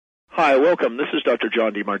Hi, welcome. This is Dr.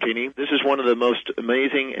 John DeMartini. This is one of the most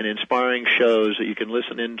amazing and inspiring shows that you can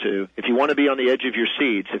listen into. If you want to be on the edge of your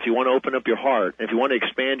seats, if you want to open up your heart, if you want to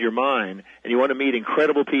expand your mind, and you want to meet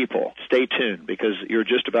incredible people, stay tuned because you're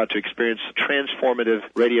just about to experience a transformative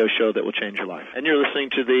radio show that will change your life. And you're listening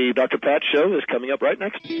to the Dr. Pat Show that's coming up right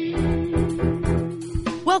next.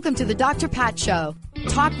 Welcome to the Dr. Pat Show.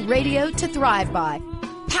 Talk radio to thrive by.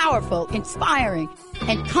 Powerful, inspiring,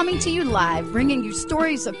 and coming to you live, bringing you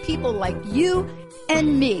stories of people like you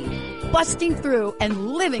and me, busting through and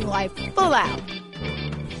living life full out.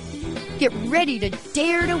 Get ready to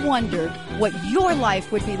dare to wonder what your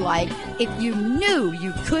life would be like if you knew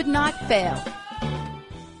you could not fail.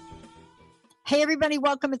 Hey, everybody,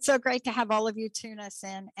 welcome. It's so great to have all of you tune us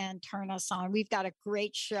in and turn us on. We've got a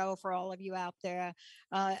great show for all of you out there.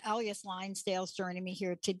 Elias Lonsdale's joining me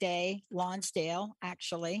here today, Lonsdale,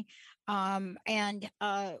 actually. And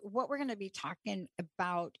what we're going to be talking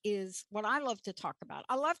about is what I love to talk about.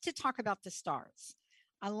 I love to talk about the stars.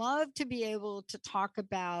 I love to be able to talk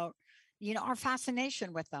about, our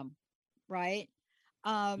fascination with them, right?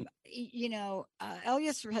 Elias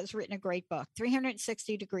has written a great book,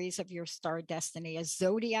 360 Degrees of Your Star Destiny, a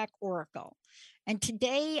Zodiac Oracle. And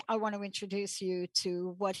today I want to introduce you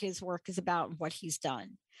to what his work is about and what he's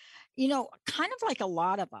done. Kind of like a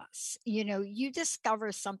lot of us, you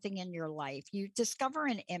discover something in your life, you discover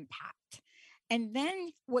an impact. And then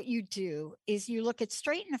what you do is you look it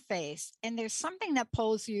straight in the face and there's something that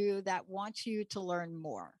pulls you that wants you to learn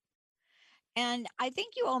more. And I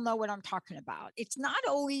think you all know what I'm talking about. It's not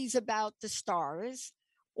always about the stars,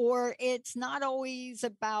 or it's not always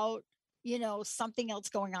about, something else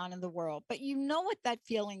going on in the world, but you know what that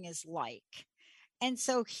feeling is like. And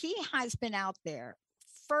so he has been out there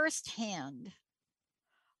firsthand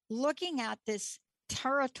looking at this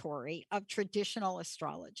territory of traditional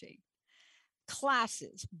astrology,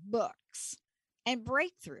 classes, books, and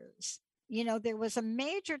breakthroughs. There was a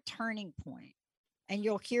major turning point. And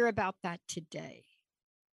you'll hear about that today.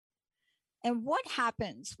 And what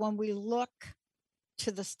happens when we look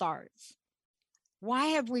to the stars? Why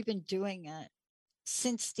have we been doing it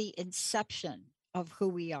since the inception of who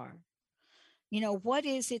we are? What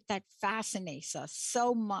is it that fascinates us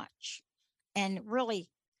so much and really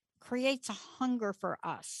creates a hunger for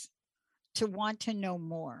us to want to know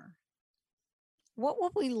more? What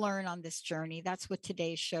will we learn on this journey? That's what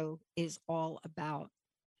today's show is all about.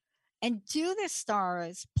 And do the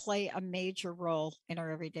stars play a major role in our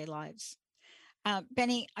everyday lives?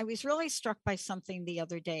 Benny, I was really struck by something the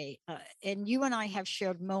other day, and you and I have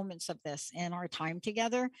shared moments of this in our time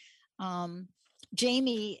together.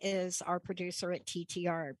 Jamie is our producer at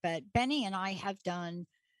TTR, but Benny and I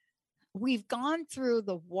we've gone through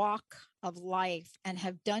the walk of life and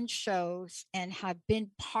have done shows and have been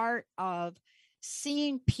part of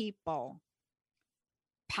seeing people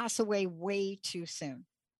pass away way too soon.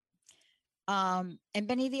 And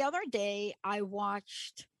Benny, the other day, I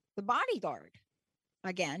watched The Bodyguard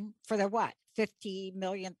again for the 50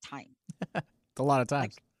 millionth time. A lot of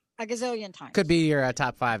times. A gazillion times. Could be your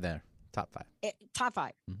top five there. Top five. Top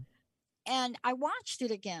five. Mm-hmm. And I watched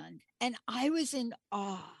it again, and I was in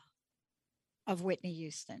awe of Whitney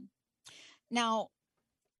Houston. Now,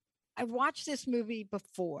 I watched this movie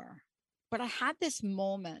before, but I had this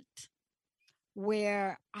moment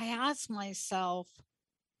where I asked myself,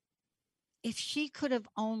 if she could have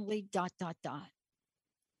only ...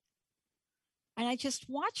 And I just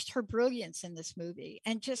watched her brilliance in this movie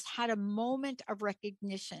and just had a moment of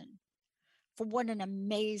recognition for what an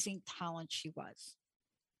amazing talent she was.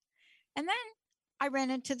 And then I ran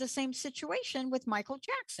into the same situation with Michael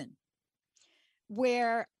Jackson,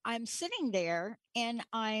 where I'm sitting there and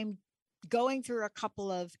I'm going through a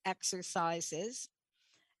couple of exercises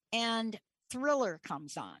and Thriller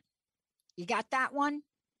comes on. You got that one?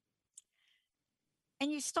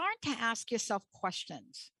 And you start to ask yourself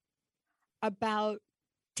questions about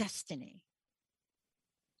destiny.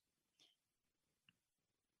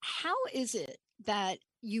 How is it that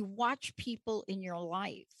you watch people in your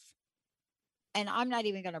life? And I'm not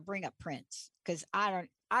even going to bring up Prince because I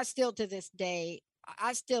still to this day,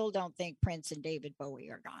 I still don't think Prince and David Bowie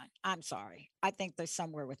are gone. I'm sorry. I think they're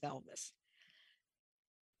somewhere with Elvis.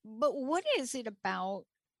 But what is it about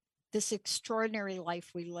this extraordinary life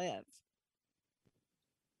we live?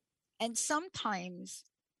 And sometimes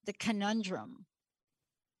the conundrum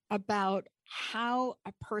about how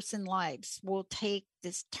a person's lives will take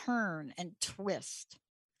this turn and twist.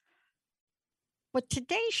 But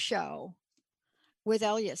today's show with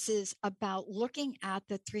Elias is about looking at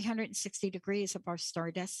the 360 degrees of our star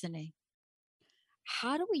destiny.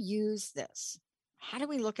 How do we use this? How do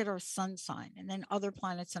we look at our sun sign and then other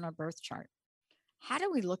planets in our birth chart? How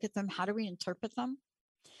do we look at them? How do we interpret them?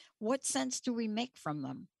 What sense do we make from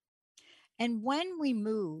them? And when we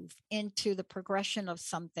move into the progression of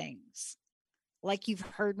some things, like you've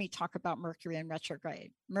heard me talk about Mercury in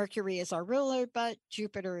retrograde, Mercury is our ruler, but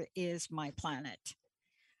Jupiter is my planet.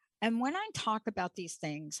 And when I talk about these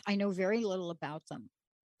things, I know very little about them,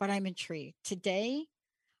 but I'm intrigued. Today,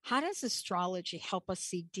 how does astrology help us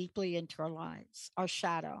see deeply into our lives, our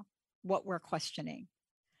shadow, what we're questioning?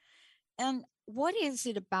 And what is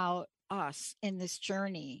it about us in this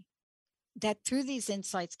journey that through these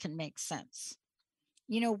insights can make sense?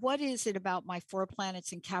 What is it about my 4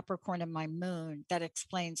 planets in Capricorn and my moon that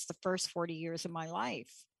explains the first 40 years of my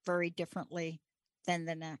life very differently than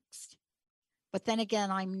the next? But then again,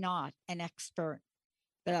 I'm not an expert.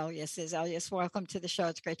 But Elias is. Elias, welcome to the show.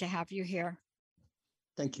 It's great to have you here.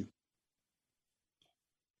 Thank you.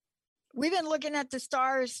 We've been looking at the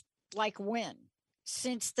stars like when?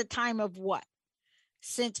 Since the time of what?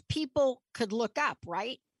 Since people could look up,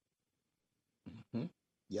 right? Mm-hmm.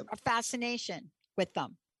 Yep. A fascination with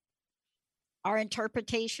them, our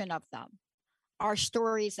interpretation of them, our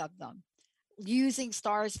stories of them, using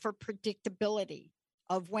stars for predictability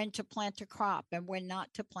of when to plant a crop and when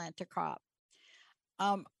not to plant a crop.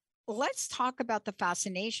 Let's talk about the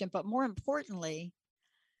fascination, but more importantly,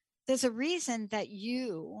 there's a reason that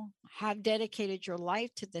you have dedicated your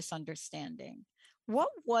life to this understanding. What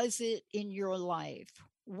was it in your life?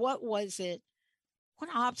 What was it? What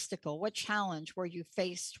obstacle, what challenge were you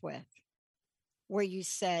faced with where you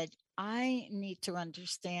said, I need to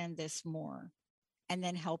understand this more and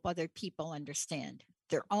then help other people understand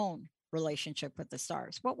their own relationship with the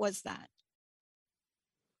stars? What was that?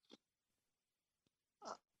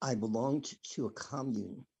 I belonged to a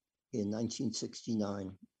commune in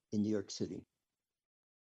 1969 in New York City.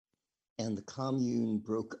 And the commune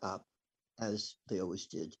broke up, as they always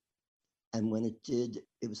did. And when it did,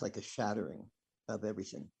 it was like a shattering of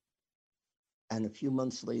everything. And a few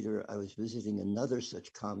months later, I was visiting another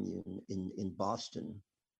such commune in Boston.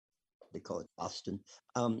 They call it Boston.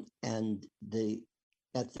 And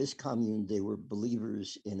at this commune, they were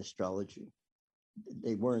believers in astrology.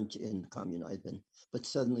 They weren't in the commune I'd been, but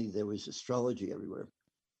suddenly there was astrology everywhere.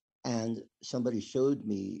 And somebody showed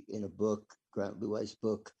me in a book, Grant Luai's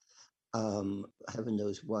book, heaven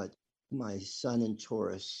knows what, my sun in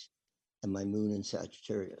Taurus and my moon in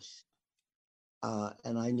Sagittarius.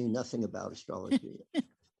 And I knew nothing about astrology.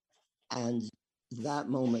 And that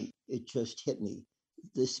moment, it just hit me.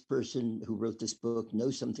 This person who wrote this book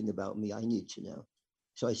knows something about me I need to know.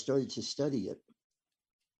 So I started to study it.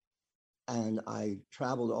 And I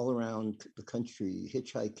traveled all around the country,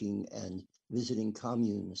 hitchhiking and visiting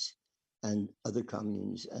communes and other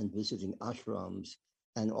communes and visiting ashrams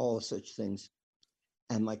and all such things.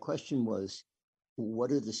 And my question was,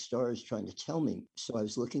 what are the stars trying to tell me? So I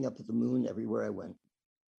was looking up at the moon everywhere I went.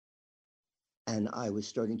 And I was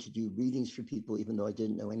starting to do readings for people, even though I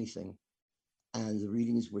didn't know anything. And the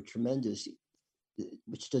readings were tremendous,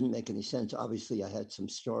 which didn't make any sense. Obviously, I had some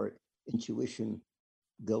star intuition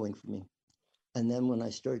going for me. And then when I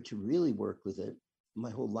started to really work with it, my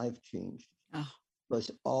whole life changed. Oh. Because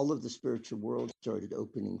all of the spiritual world started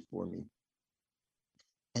opening for me.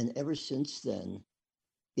 And ever since then,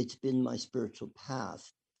 it's been my spiritual path.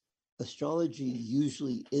 Astrology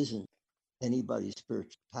usually isn't anybody's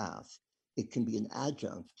spiritual path. It can be an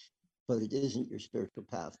adjunct, but it isn't your spiritual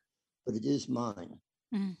path, but it is mine.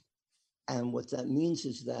 Mm. And what that means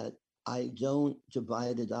is that I don't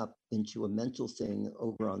divide it up into a mental thing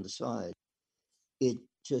over on the side. It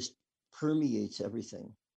just permeates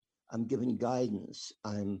everything. I'm given guidance.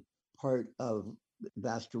 I'm part of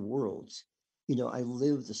vaster worlds. I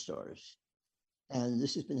live the stars. And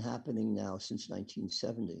this has been happening now since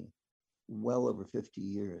 1970, well over 50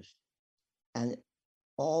 years. And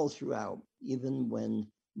all throughout, even when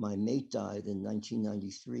my mate died in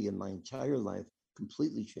 1993 and my entire life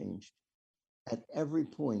completely changed, at every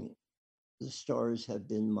point, the stars have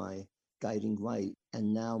been my guiding light,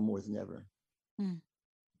 and now more than ever. Mm.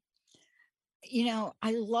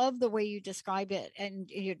 I love the way you describe it, and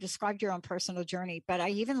you described your own personal journey, but I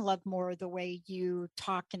even love more the way you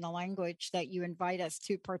talk in the language that you invite us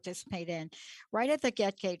to participate in. Right at the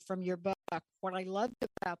get-gate from your book, what I loved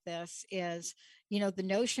about this is, the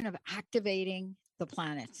notion of activating the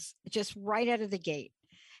planets, just right out of the gate.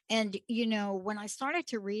 And, when I started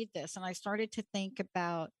to read this and I started to think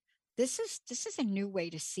about, this is a new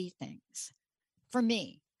way to see things for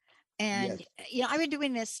me. And, Yes. I've been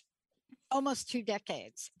doing this almost 2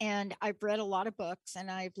 decades, and I've read a lot of books and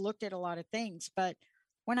I've looked at a lot of things. But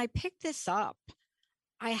when I picked this up,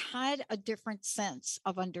 I had a different sense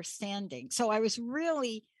of understanding. So it was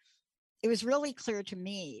really clear to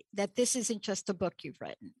me that this isn't just a book you've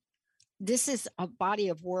written. This is a body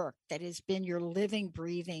of work that has been your living,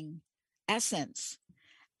 breathing essence.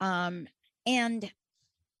 And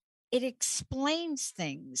it explains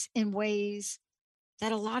things in ways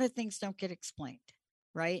that a lot of things don't get explained,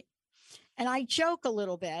 right? And I joke a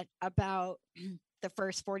little bit about the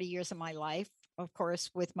first 40 years of my life, of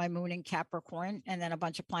course, with my moon in Capricorn and then a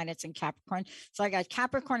bunch of planets in Capricorn. So I got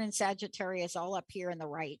Capricorn and Sagittarius all up here in the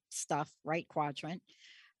right quadrant.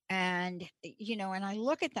 And, and I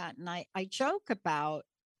look at that and I joke about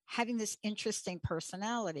having this interesting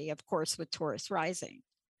personality, of course, with Taurus rising.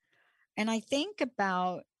 And I think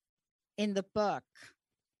about in the book,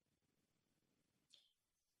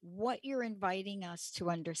 what you're inviting us to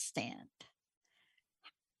understand.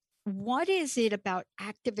 What is it about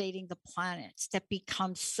activating the planets that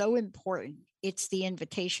becomes so important? It's the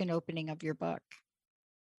invitation opening of your book.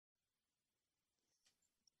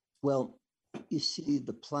 Well, you see,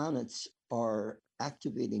 the planets are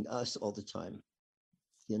activating us all the time.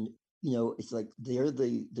 And, it's like they're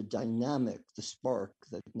the dynamic, the spark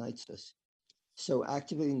that ignites us. So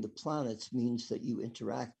activating the planets means that you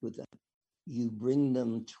interact with them. You bring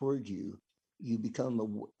them toward you. You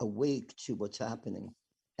become awake to what's happening.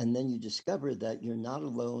 And then you discover that you're not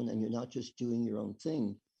alone and you're not just doing your own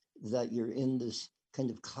thing, that you're in this kind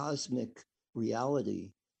of cosmic reality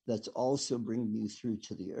that's also bringing you through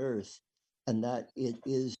to the earth, and that it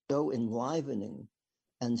is so enlivening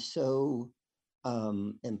and so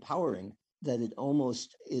empowering that it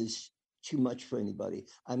almost is too much for anybody.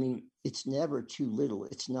 I mean, it's never too little.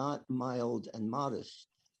 It's not mild and modest.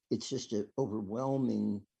 It's just an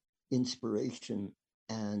overwhelming inspiration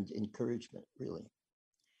and encouragement, really.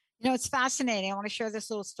 It's fascinating. I want to share this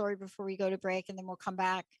little story before we go to break and then we'll come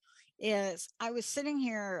back. I was sitting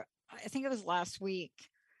here, I think it was last week,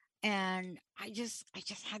 and I just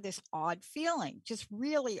had this odd feeling, just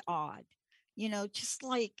really odd, just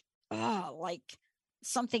like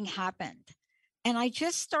something happened. And I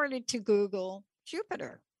just started to Google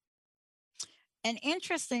Jupiter. And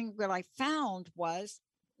interesting, what I found was,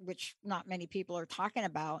 which not many people are talking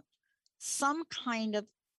about, some kind of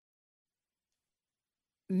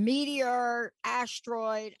meteor,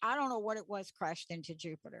 asteroid, I don't know what it was, crashed into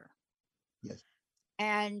Jupiter. Yes.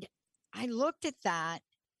 And I looked at that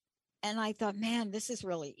and I thought, man, this is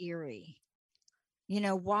really eerie.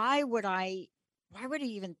 Why would I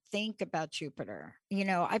even think about Jupiter?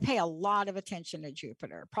 I pay a lot of attention to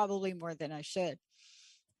Jupiter, probably more than I should.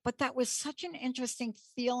 But that was such an interesting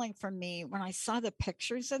feeling for me when I saw the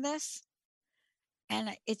pictures of this.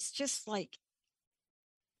 And it's just like,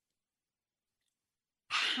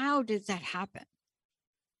 how did that happen?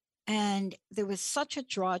 And there was such a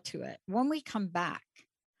draw to it. When we come back,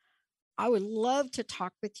 I would love to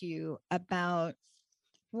talk with you about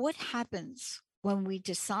what happens when we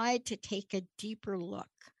decide to take a deeper look.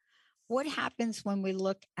 What happens when we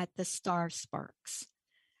look at the star sparks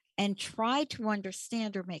and try to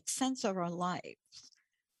understand or make sense of our lives?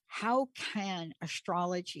 How can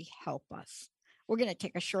astrology help us? We're going to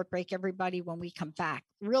take a short break, everybody. When we come back,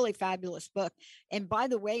 really fabulous book. And by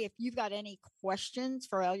the way, if you've got any questions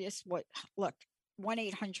for Elias, look,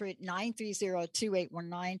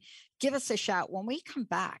 1-800-930-2819, give us a shout. When we come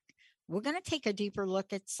back, we're going to take a deeper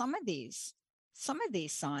look at some of these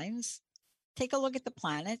signs, take a look at the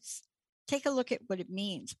planets, take a look at what it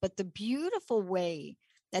means. But the beautiful way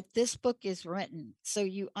that this book is written, so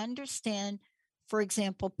you understand, for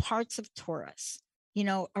example, parts of Taurus,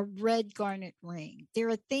 a red garnet ring. There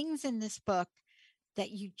are things in this book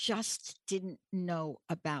that you just didn't know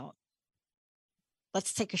about.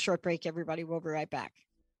 Let's take a short break, everybody. We'll be right back.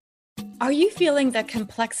 Are you feeling the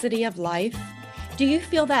complexity of life? Do you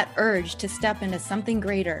feel that urge to step into something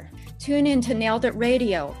greater? Tune in to Nailed It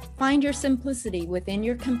Radio. Find your simplicity within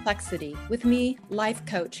your complexity with me, life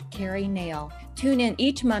coach Carrie Nail. Tune in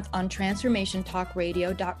each month on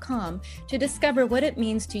transformationtalkradio.com to discover what it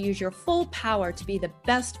means to use your full power to be the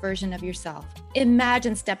best version of yourself.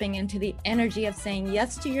 Imagine stepping into the energy of saying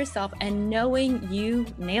yes to yourself and knowing you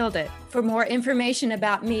nailed it. For more information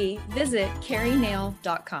about me, visit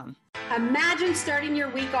carrienail.com. Imagine starting your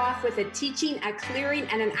week off with a teaching, a clearing,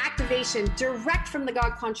 and an activation direct from the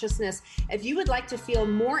God consciousness. If you would like to feel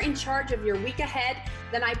more in charge of your week ahead,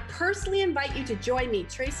 then I personally invite you to join me,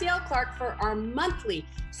 Tracy L. Clark, for our monthly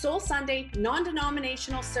Soul Sunday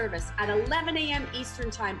non-denominational service at 11 a.m. Eastern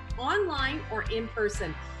Time, online or in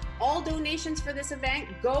person. All donations for this event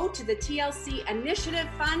go to the TLC Initiative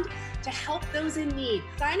Fund to help those in need.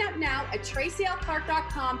 Sign up now at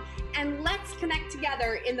tracylclark.com and let's connect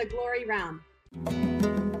together in the glory realm.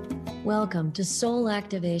 Welcome to Soul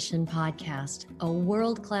Activation Podcast, a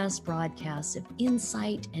world-class broadcast of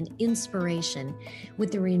insight and inspiration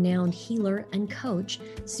with the renowned healer and coach,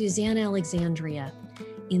 Suzanne Alexandria.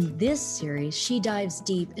 In this series, she dives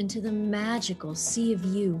deep into the magical sea of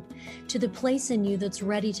you, to the place in you that's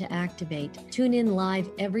ready to activate. Tune in live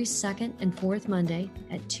every second and fourth Monday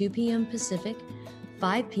at 2 p.m. Pacific,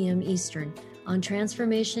 5 p.m. Eastern on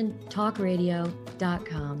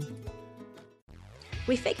TransformationTalkRadio.com.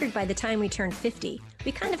 We figured by the time we turned 50,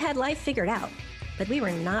 we kind of had life figured out, but we were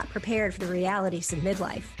not prepared for the realities of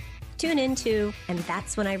midlife. Tune into And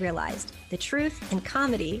That's When I Realized, the truth and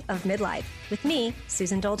comedy of midlife, with me,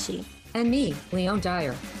 Susan Dolce. And me, Leon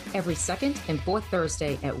Dyer, every second and fourth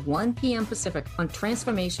Thursday at 1 p.m. Pacific on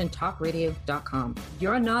TransformationTalkRadio.com.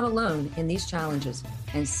 You're not alone in these challenges,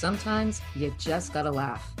 and sometimes you just gotta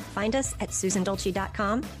laugh. Find us at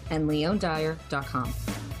SusanDolce.com and LeonDyer.com.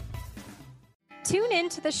 Tune in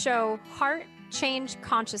to the show Heart Change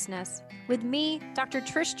Consciousness with me, Dr.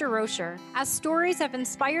 Trish DeRocher, as stories of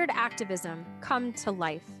inspired activism come to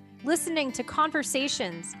life. Listening to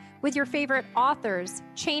conversations with your favorite authors,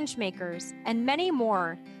 change makers, and many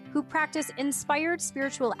more who practice inspired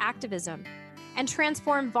spiritual activism and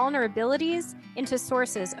transform vulnerabilities into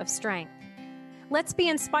sources of strength. Let's be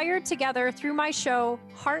inspired together through my show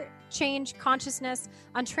Heart Change Consciousness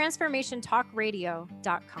on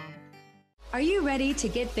TransformationTalkRadio.com. Are you ready to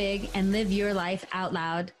get big and live your life out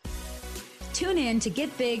loud? Tune in to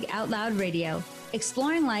Get Big Out Loud Radio,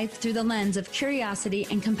 exploring life through the lens of curiosity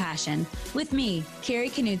and compassion, with me, Carrie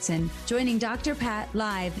Knudsen, joining Dr. Pat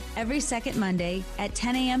live every second Monday at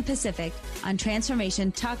 10 a.m. Pacific on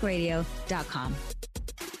TransformationTalkRadio.com.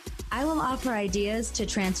 I will offer ideas to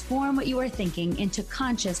transform what you are thinking into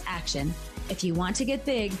conscious action. If you want to get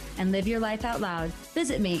big and live your life out loud,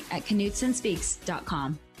 visit me at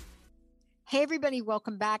KnudsenSpeaks.com. Hey, everybody,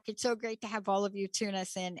 welcome back. It's so great to have all of you tune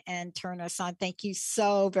us in and turn us on. Thank you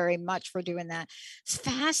so very much for doing that. It's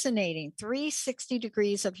fascinating. 360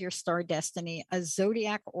 degrees of your star destiny, a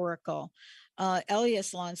zodiac oracle.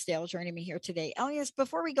 Elias Lonsdale joining me here today. Elias,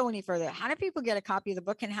 before we go any further, how do people get a copy of the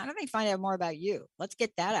book and how do they find out more about you? Let's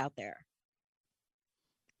get that out there.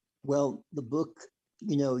 Well, the book,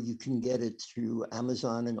 you can get it through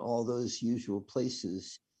Amazon and all those usual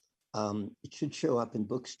places. It should show up in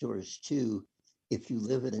bookstores too, if you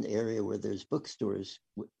live in an area where there's bookstores,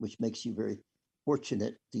 which makes you very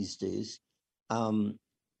fortunate these days. And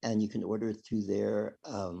you can order it through there.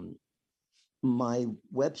 My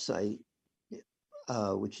website,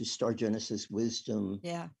 which is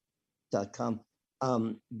stargenesiswisdom.com,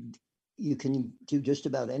 you can do just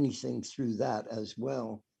about anything through that as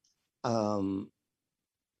well. I'm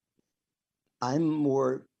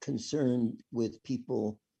more concerned with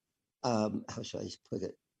people, how should I put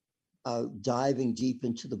it? Diving deep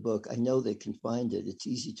into the book. I know they can find it. It's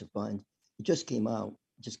easy to find. It just came out.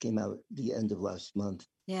 The end of last month.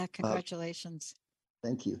 Yeah, congratulations.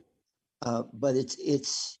 Thank you. But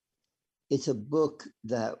it's a book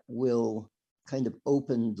that will kind of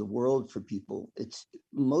open the world for people. It's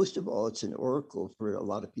most of all, it's an oracle for a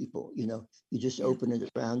lot of people. You just open it at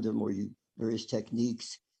random or various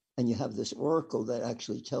techniques, and you have this oracle that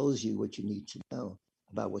actually tells you what you need to know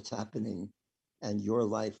about what's happening and your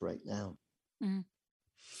life right now. Mm.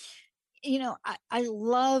 I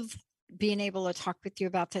love being able to talk with you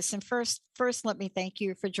about this. And first, let me thank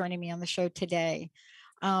you for joining me on the show today.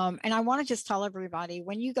 And I want to just tell everybody,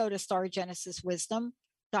 when you go to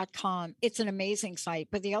stargenesiswisdom.com, it's an amazing site.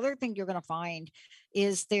 But the other thing you're going to find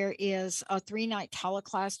is there is a 3-night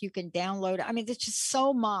teleclass you can download. I mean, there's just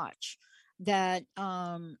so much that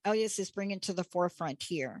Elias is bringing to the forefront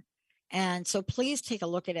here. And so please take a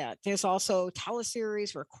look at it. There's also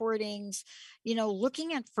teleseries, recordings,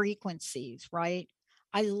 looking at frequencies, right?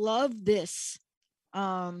 I love this.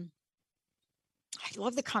 I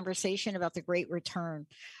love the conversation about the Great Return.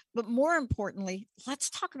 But more importantly, let's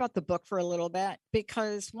talk about the book for a little bit,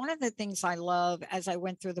 because one of the things I love as I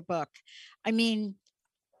went through the book,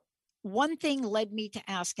 one thing led me to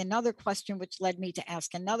ask another question, which led me to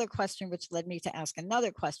ask another question, which led me to ask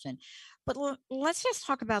another question. But let's just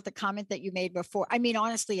talk about the comment that you made before.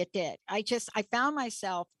 Honestly, it did. I found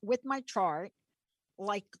myself with my chart,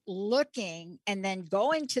 like looking and then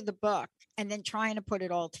going to the book and then trying to put it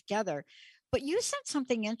all together. But you said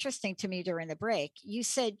something interesting to me during the break. You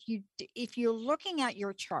said if you're looking at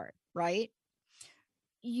your chart, right,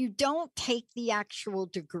 you don't take the actual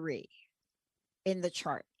degree in the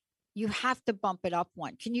chart. You have to bump it up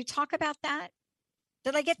one. Can you talk about that?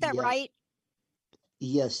 Did I get that right?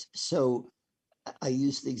 Yes. So I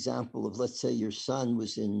use the example of, let's say your sun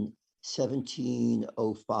was in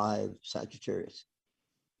 1705 Sagittarius.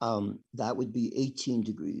 That would be 18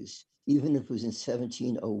 degrees. Even if it was in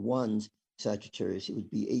 1701 Sagittarius, it would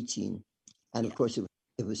be 18. And of course,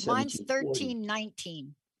 it was Mine's 1740.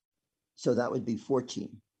 1319. So that would be 14.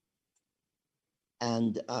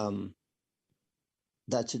 And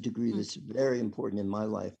that's a degree that's very important in my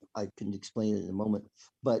life. I can explain it in a moment.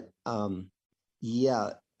 But yeah,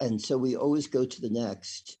 and so we always go to the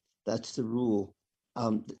next. That's the rule.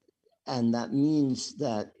 And that means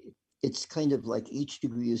that it's kind of like each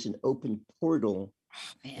degree is an open portal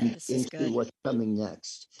into what's coming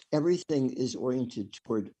next. Everything is oriented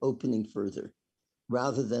toward opening further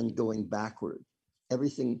rather than going backward.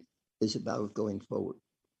 Everything is about going forward.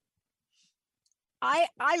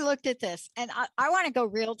 I looked at this and I want to go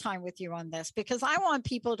real time with you on this because I want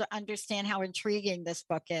people to understand how intriguing this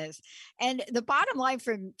book is. And the bottom line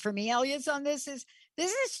for me, Elias, on this is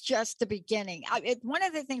just the beginning. One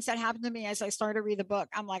of the things that happened to me as I started to read the book,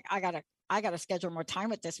 I'm like, I gotta schedule more time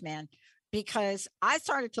with this man, because I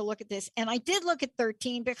started to look at this, and I did look at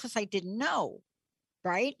 13 because I didn't know,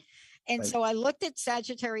 right? And so I looked at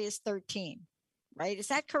Sagittarius 13, right? Is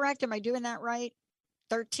that correct? Am I doing that right?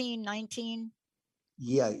 13, 19?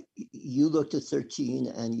 Yeah, you looked at 13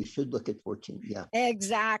 and you should look at 14. Yeah,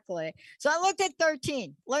 exactly. So I looked at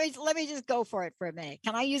 13. Let me just go for it for a minute.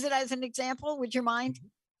 Can I use it as an example? Would you mind?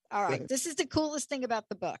 All right. This is the coolest thing about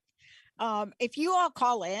the book. If you all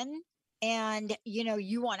call in and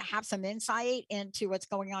you want to have some insight into what's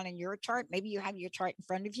going on in your chart, maybe you have your chart in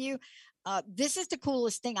front of you. This is the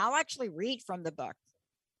coolest thing. I'll actually read from the book,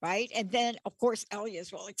 right? And then of course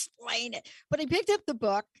Elias will explain it. But I picked up the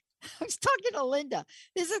book. I was talking to Linda.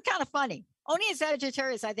 This is kind of funny. Only a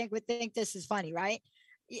Sagittarius, I think, would think this is funny, right?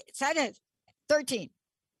 Sagittarius 13,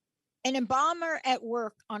 an embalmer at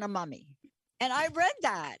work on a mummy. And I read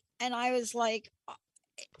that and I was like,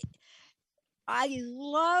 I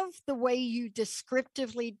love the way you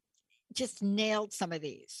descriptively just nailed some of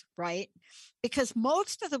these, right? Because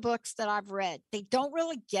most of the books that I've read, they don't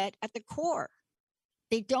really get at the core.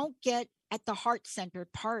 They don't get at the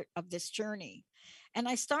heart-centered part of this journey. And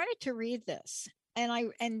I started to read this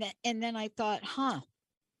and then I thought, I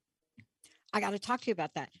got to talk to you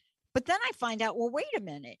about that. But then I find out, well, wait a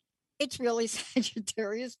minute. It's really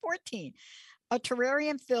Sagittarius 14, a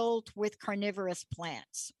terrarium filled with carnivorous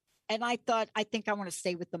plants. And I thought, I think I want to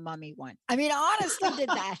stay with the mummy one. I mean, I honestly did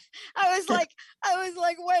that. I was like,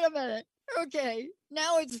 wait a minute. Okay,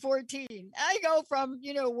 now it's 14. I go from,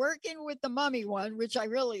 working with the mummy one, which I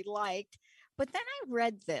really liked. But then I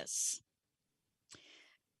read this.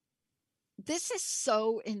 This is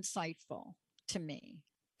so insightful to me.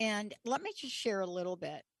 And let me just share a little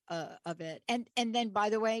bit of it. And then, by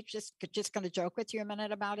the way, just going to joke with you a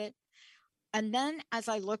minute about it. And then as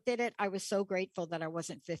I looked at it, I was so grateful that I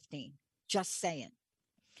wasn't 15. Just saying.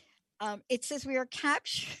 It says we are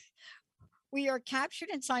captured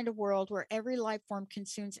inside a world where every life form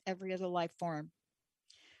consumes every other life form.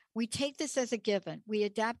 We take this as a given. We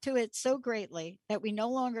adapt to it so greatly that we no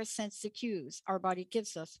longer sense the cues our body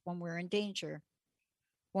gives us when we're in danger,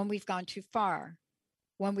 when we've gone too far,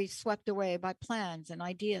 when we've swept away by plans and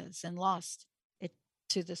ideas and lost it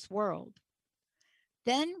to this world.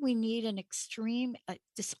 Then we need an extreme, I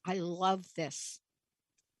love this.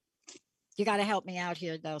 You got to help me out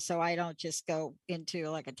here though, so I don't just go into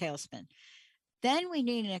like a tailspin. Then we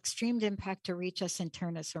need an extreme impact to reach us and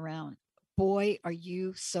turn us around. Boy, are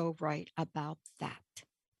you so right about that.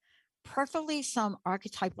 Preferably some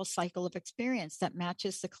archetypal cycle of experience that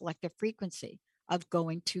matches the collective frequency of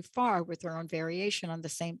going too far with our own variation on the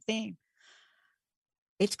same theme.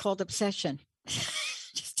 It's called obsession,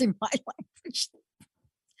 just in my language.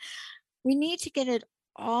 We need to get it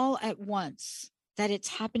all at once, that it's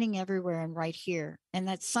happening everywhere and right here, and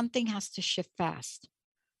that something has to shift fast,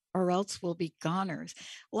 or else we'll be goners.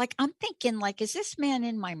 Like, I'm thinking, like, is this man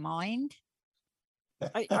in my mind?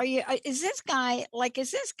 Is this guy like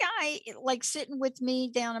sitting with me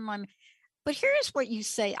down in my, but here's what you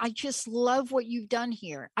say. I just love what you've done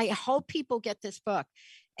here. I hope people get this book.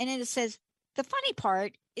 And then it says, the funny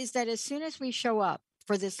part is that as soon as we show up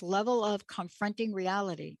for this level of confronting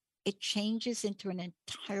reality, it changes into an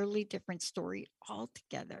entirely different story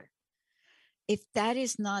altogether. If that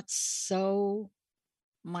is not so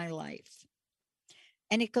my life.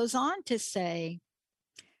 And it goes on to say,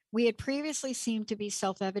 we had previously seemed to be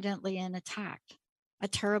self-evidently in attack. A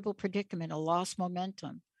terrible predicament, a lost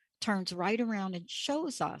momentum, turns right around and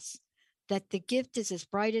shows us that the gift is as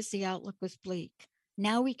bright as the outlook was bleak.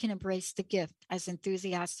 Now we can embrace the gift as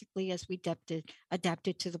enthusiastically as we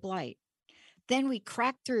adapted to the blight. Then we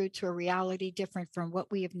crack through to a reality different from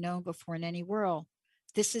what we have known before in any world.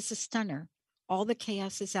 This is a stunner. All the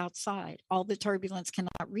chaos is outside. All the turbulence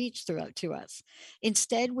cannot reach through to us.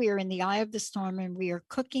 Instead, we are in the eye of the storm and we are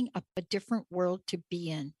cooking up a different world to be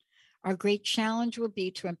in. Our great challenge will be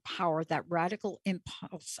to empower that radical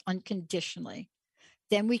impulse unconditionally.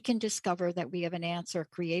 Then we can discover that we have an answer, a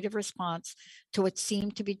creative response to what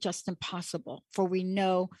seemed to be just impossible. For we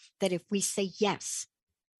know that if we say yes,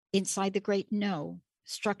 inside the great no,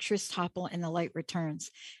 structures topple and the light returns.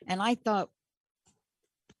 And I thought,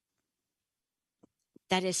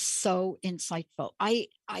 that is so insightful. I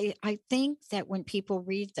think that when people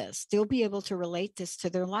read this, they'll be able to relate this to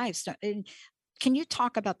their lives. And can you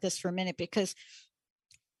talk about this for a minute? Because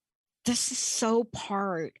this is so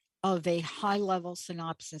part of a high-level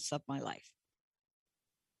synopsis of my life.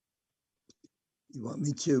 You want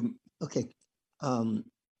me to? Okay.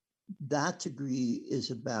 That degree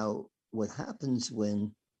is about what happens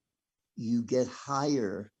when you get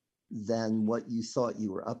higher than what you thought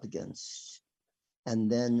you were up against.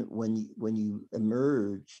 And then when you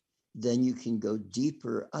emerge, then you can go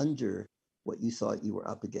deeper under what you thought you were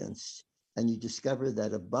up against. And you discover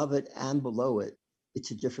that above it and below it,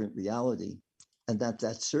 it's a different reality. And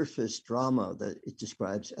that surface drama that it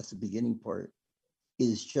describes at the beginning part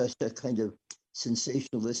is just a kind of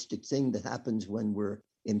sensationalistic thing that happens when we're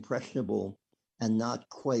impressionable and not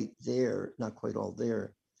quite there, not quite all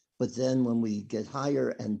there. But then when we get higher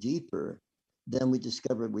and deeper, then we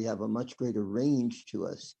discover we have a much greater range to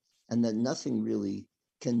us and that nothing really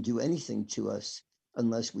can do anything to us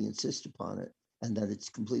unless we insist upon it, and that it's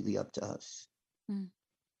completely up to us.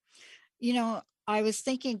 You know, I was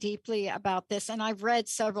thinking deeply about this, and I've read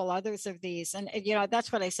several others of these, and you know,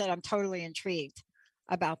 that's what I said. I'm totally intrigued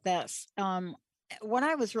about this. What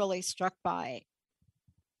I was really struck by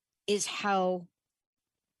is how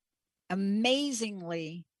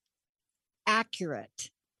amazingly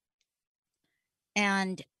accurate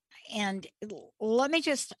and let me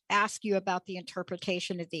just ask you about the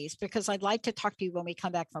interpretation of these, because I'd like to talk to you when we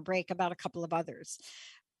come back from break about a couple of others.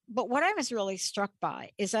 But what I was really struck by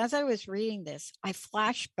is, as I was reading this, I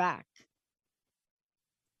flashed back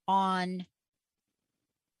on,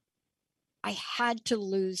 I had to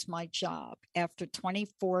lose my job after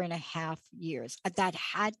 24 and a half years. That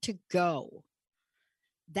had to go.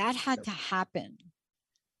 That had to happen.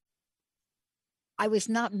 I was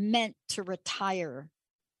not meant to retire.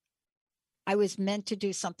 I was meant to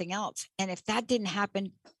do something else. And if that didn't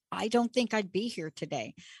happen, I don't think I'd be here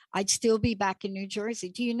today. I'd still be back in New Jersey.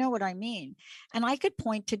 Do you know what I mean? And I could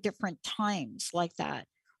point to different times like that.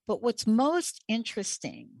 But what's most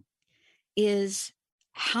interesting is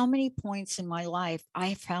how many points in my life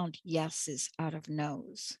I found yeses out of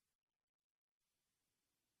no's.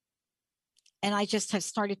 And I just have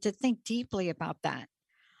started to think deeply about that.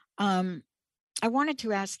 I wanted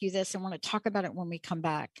to ask you this. I want to talk about it when we come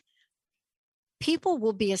back. People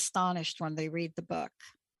will be astonished when they read the book.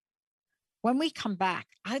 When we come back,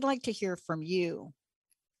 I'd like to hear from you.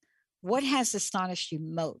 What has astonished you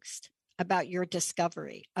most about your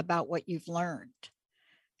discovery, about what you've learned,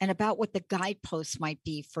 and about what the guideposts might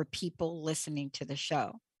be for people listening to the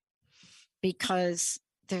show? Because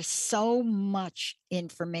there's so much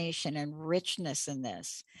information and richness in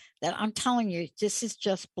this that I'm telling you, this has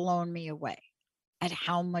just blown me away at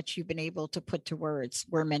how much you've been able to put to words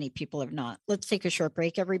where many people have not. Let's take a short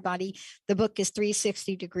break, everybody. The book is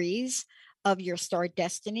 360 Degrees of Your Star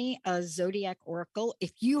Destiny, a Zodiac Oracle.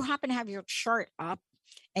 If you happen to have your chart up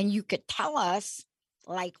and you could tell us,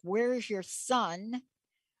 like, where's your sun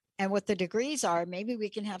and what the degrees are, maybe we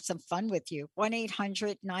can have some fun with you.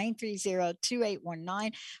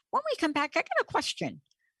 1-800-930-2819. When we come back, I got a question.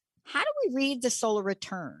 How do we read the solar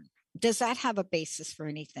return? Does that have a basis for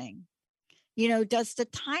anything? You know, does the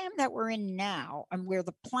time that we're in now and where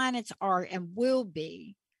the planets are and will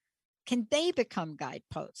be, can they become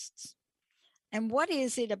guideposts? And what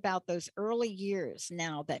is it about those early years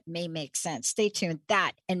now that may make sense? Stay tuned.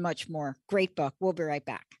 That and much more. Great book. We'll be right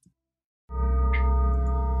back.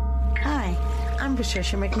 Hi, I'm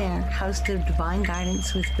Patricia McNair, host of Divine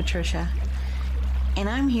Guidance with Patricia. And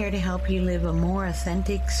I'm here to help you live a more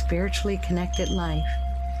authentic, spiritually connected life.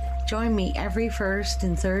 Join me every first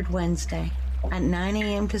and third Wednesday at 9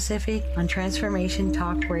 a.m. Pacific on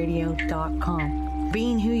TransformationTalkRadio.com.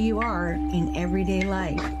 Being who you are in everyday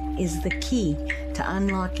life is the key to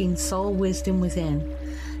unlocking soul wisdom within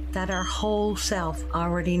that our whole self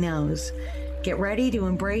already knows. Get ready to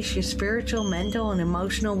embrace your spiritual, mental, and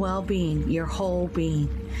emotional well-being, your whole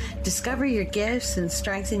being. Discover your gifts and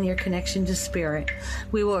strengthen your connection to spirit.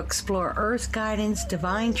 We will explore earth guidance,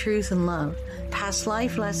 divine truth and love, past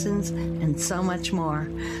life lessons, and so much more.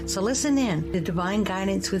 So listen in to Divine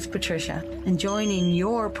Guidance with Patricia and join in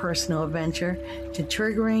your personal adventure to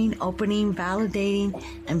triggering, opening, validating,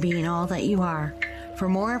 and being all that you are. For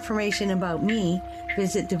more information about me,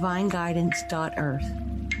 visit divineguidance.earth.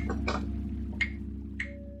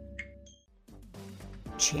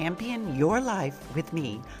 Champion Your Life with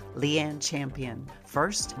me, Leanne Champion.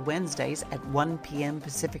 First Wednesdays at 1 p.m.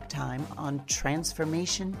 Pacific Time on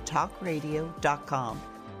TransformationTalkRadio.com.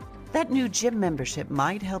 That new gym membership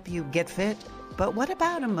might help you get fit, but what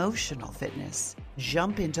about emotional fitness?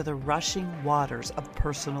 Jump into the rushing waters of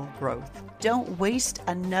personal growth. Don't waste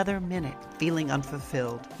another minute feeling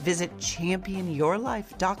unfulfilled. Visit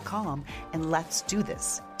ChampionYourLife.com and let's do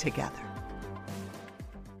this together.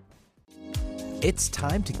 It's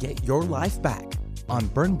time to get your life back on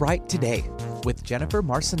Burn Bright Today with Jennifer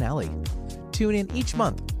Marcinelli. Tune in each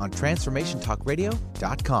month on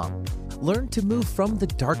TransformationTalkRadio.com. Learn to move from the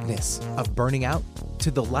darkness of burning out to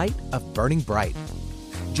the light of burning bright.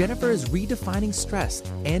 Jennifer is redefining stress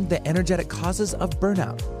and the energetic causes of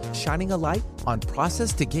burnout, shining a light on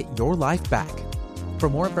process to get your life back. For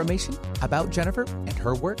more information about Jennifer and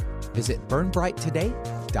her work, visit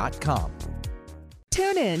burnbrighttoday.com.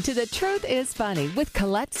 Tune in to The Truth is Funny with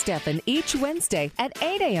Colette Steffen each Wednesday at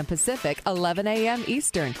 8 a.m. Pacific, 11 a.m.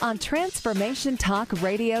 Eastern on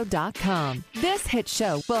TransformationTalkRadio.com. This hit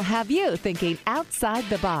show will have you thinking outside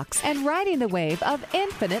the box and riding the wave of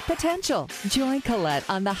infinite potential. Join Colette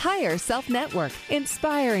on the Higher Self Network,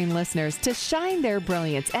 inspiring listeners to shine their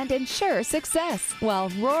brilliance and ensure success while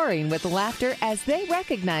roaring with laughter as they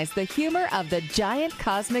recognize the humor of the giant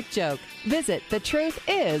cosmic joke. Visit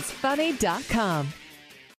thetruthisfunny.com.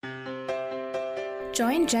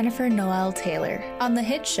 Join Jennifer Noel Taylor on the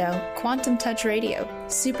hit show Quantum Touch Radio,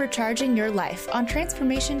 supercharging your life on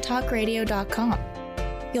TransformationTalkRadio.com.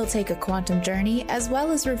 You'll take a quantum journey as well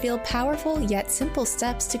as reveal powerful yet simple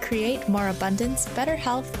steps to create more abundance, better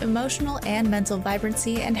health, emotional and mental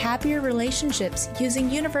vibrancy, and happier relationships using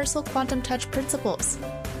universal quantum touch principles.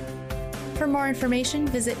 For more information,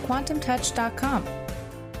 visit quantumtouch.com.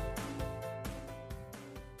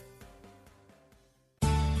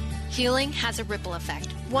 Healing has a ripple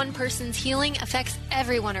effect. One person's healing affects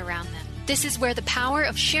everyone around them. This is where the power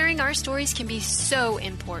of sharing our stories can be so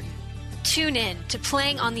important. Tune in to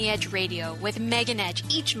Playing on the Edge Radio with Megan Edge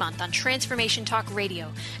each month on Transformation Talk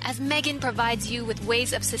Radio, as Megan provides you with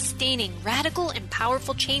ways of sustaining radical and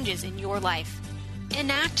powerful changes in your life.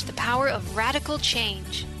 Enact the power of radical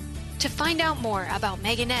change. To find out more about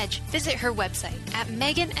Megan Edge, visit her website at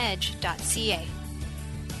meganedge.ca.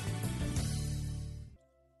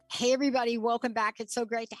 Hey, everybody, welcome back. It's so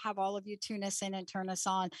great to have all of you tune us in and turn us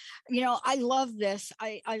on. You know, I love this.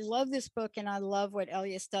 I love this book, and I love what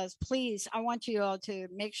Elias does. Please, I want you all to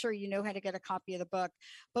make sure you know how to get a copy of the book.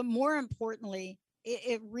 But more importantly,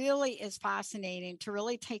 it really is fascinating to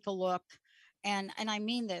really take a look. And I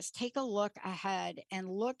mean this, take a look ahead and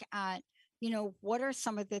look at, you know, what are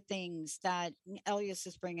some of the things that Elias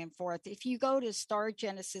is bringing forth? If you go to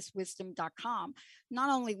stargenesiswisdom.com, not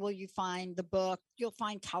only will you find the book, you'll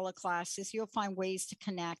find teleclasses, you'll find ways to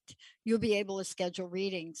connect, you'll be able to schedule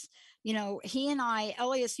readings. You know,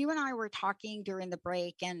 Elias, you and I were talking during the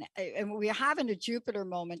break, and we were having a Jupiter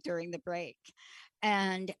moment during the break.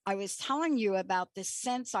 And I was telling you about this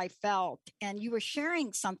sense I felt, and you were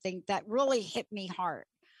sharing something that really hit me hard.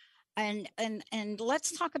 And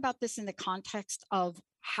let's talk about this in the context of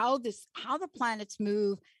how the planets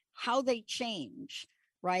move, how they change,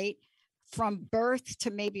 right? From birth to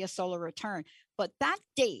maybe a solar return. But that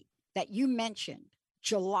date that you mentioned,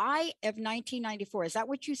 July of 1994, is that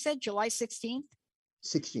what you said? July 16th?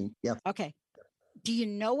 16, yeah. Okay. Do you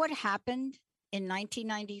know what happened in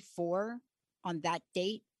 1994 on that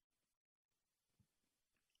date?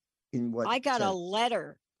 In what? I got a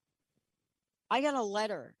letter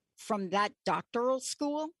from that doctoral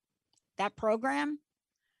school, that program.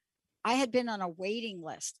 I had been on a waiting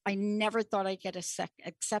list. I never thought I'd get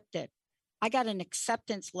accepted. I got an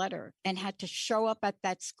acceptance letter and had to show up at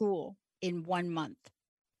that school in 1 month,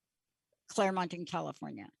 Claremont in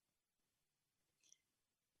California.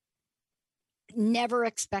 Never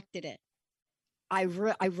expected it. I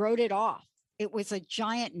wrote it off. It was a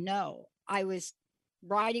giant no. I was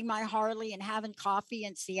riding my Harley and having coffee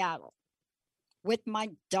in Seattle with my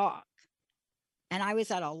dog. And I was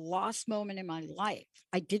at a lost moment in my life.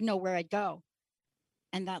 I didn't know where I'd go.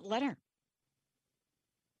 And that letter.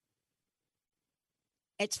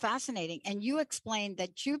 It's fascinating. And you explained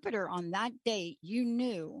that Jupiter on that date, you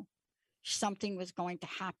knew something was going to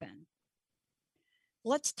happen.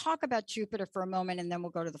 Let's talk about Jupiter for a moment, and then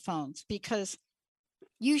we'll go to the phones, because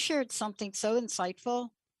you shared something so insightful.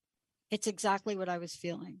 It's exactly what I was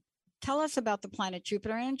feeling. Tell us about the planet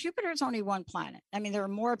Jupiter. And Jupiter is only one planet. I mean, there are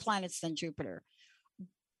more planets than Jupiter,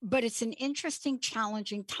 but it's an interesting,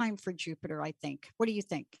 challenging time for Jupiter, I think. What do you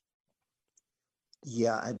think?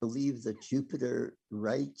 Yeah, I believe that Jupiter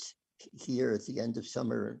right here at the end of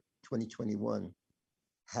summer 2021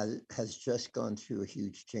 has just gone through a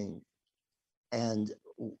huge change. And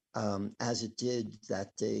as it did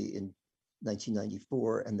that day in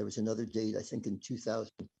 1994, and there was another date, I think in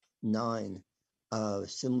 2009,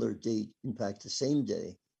 similar date, in fact, the same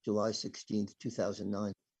day, July 16th,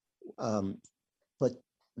 2009. But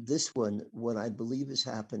this one, what I believe is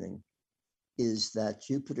happening is that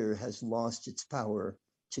Jupiter has lost its power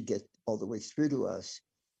to get all the way through to us,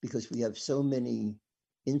 because we have so many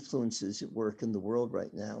influences at work in the world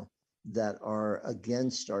right now that are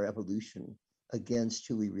against our evolution, against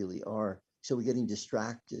who we really are. So we're getting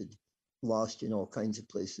distracted, lost in all kinds of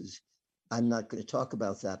places. I'm not going to talk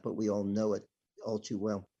about that, but we all know it all too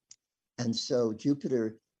well. And so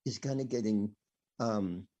Jupiter is kind of getting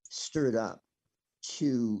stirred up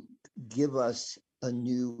to give us a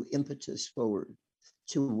new impetus forward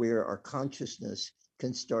to where our consciousness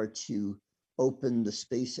can start to open the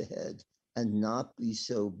space ahead and not be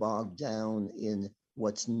so bogged down in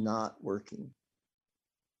what's not working.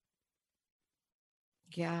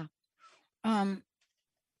 Yeah. I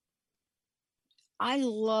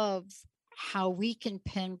love how we can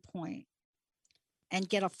pinpoint and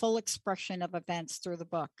get a full expression of events through the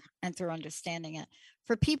book and through understanding it.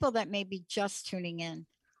 For people that may be just tuning in,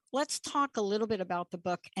 let's talk a little bit about the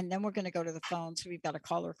book, and then we're going to go to the phones. We've got a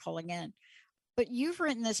caller calling in. But you've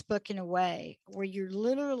written this book in a way where you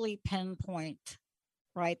literally pinpoint,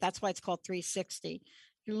 right? That's why it's called 360.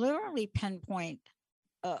 You literally pinpoint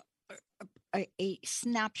a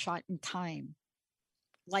snapshot in time,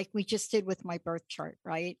 like we just did with my birth chart,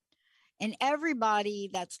 right? And everybody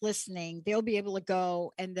that's listening, they'll be able to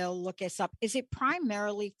go and they'll look us up. Is it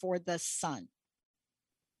primarily for the sun?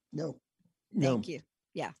 No. Thank you.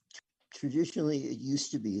 Yeah. Traditionally, it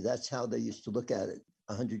used to be. That's how they used to look at it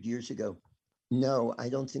 100 years ago. No, I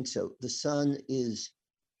don't think so. The sun is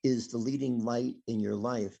the leading light in your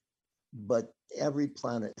life, but every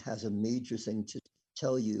planet has a major thing to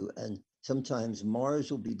tell you. And sometimes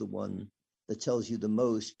Mars will be the one that tells you the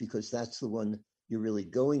most, because that's the one you're really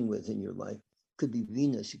going with in your life. Could be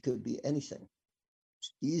Venus, it could be anything.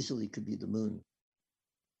 Easily could be the moon.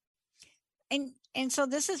 And so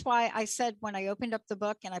this is why I said when I opened up the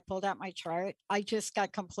book and I pulled out my chart, I just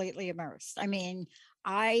got completely immersed. I mean,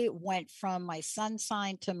 I went from my sun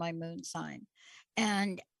sign to my moon sign.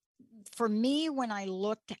 And for me, when I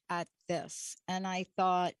looked at this and I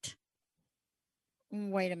thought,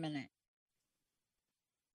 wait a minute,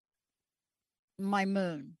 my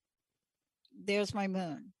moon, there's my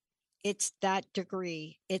moon. It's that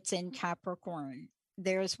degree. It's in Capricorn.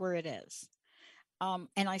 There's where it is.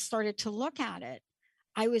 And I started to look at it.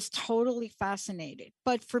 I was totally fascinated.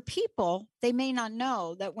 But for people, they may not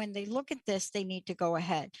know that when they look at this, they need to go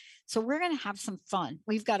ahead. So we're going to have some fun.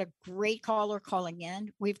 We've got a great caller calling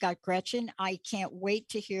in. We've got Gretchen. I can't wait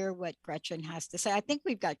to hear what Gretchen has to say. I think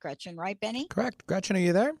we've got Gretchen, right, Benny? Correct. Gretchen, are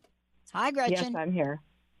you there? Hi, Gretchen. Yes, I'm here.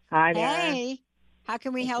 Hi there. Hey, how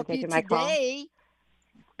can we help you today?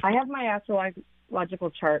 I have my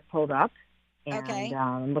astrological chart pulled up. And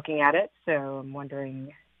I'm looking at it, so I'm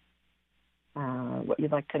wondering what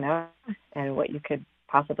you'd like to know and what you could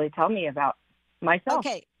possibly tell me about myself.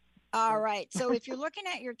 Okay. All right. So if you're looking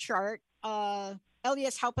at your chart,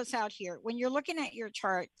 Elias, help us out here. When you're looking at your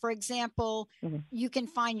chart, for example, you can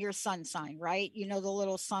find your sun sign, right? You know the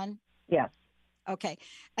little sun? Yes. Okay.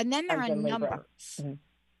 And then there are numbers,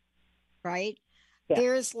 right? Yeah.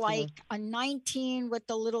 There's like a 19 with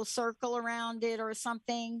the little circle around it or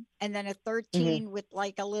something, and then a 13 with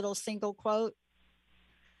like a little single quote.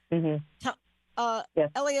 Yes.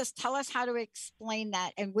 Elias, tell us how to explain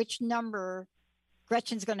that and which number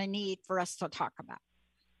Gretchen's going to need for us to talk about.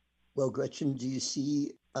 Well, Gretchen, do you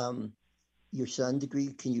see your sun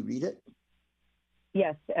degree? Can you read it?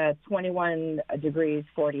 Yes, 21 degrees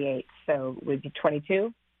 48, so it would be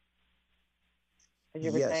 22. As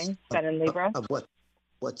you were saying, Sun in Libra.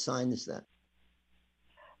 What sign is that?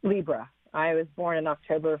 Libra. I was born in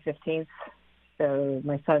October 15th, so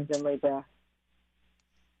my son's in Libra.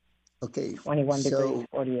 Okay. 21 degrees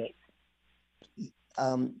 48.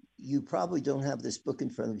 You probably don't have this book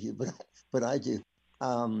in front of you, but I do.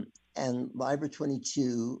 And Libra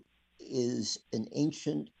 22 is an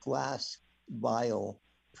ancient glass vial,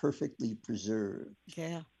 perfectly preserved.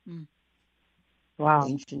 Yeah. Mm. Wow.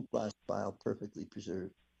 Ancient glass vial, perfectly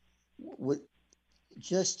preserved. What,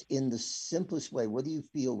 just in the simplest way, what do you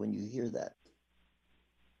feel when you hear that?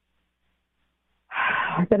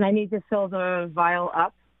 Then I need to fill the vial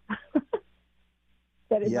up.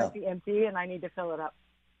 That it Yeah. might be empty, and I need to fill it up.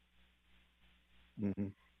 Mm-hmm.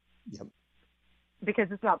 Yep.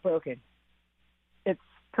 Because it's not broken. It's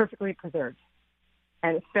perfectly preserved.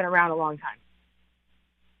 And it's been around a long time.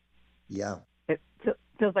 Yeah. It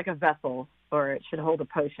feels like a vessel, or it should hold a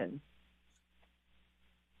potion,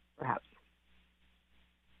 perhaps.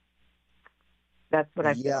 That's what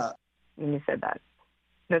I feel when you said that.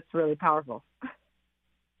 That's really powerful.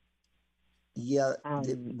 Yeah.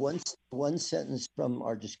 One sentence from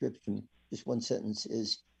our description, just one sentence,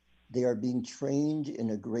 is they are being trained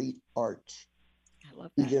in a great art. I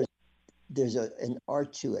love that. There's an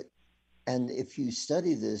art to it. And if you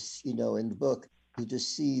study this, in the book, you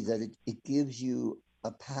just see that it gives you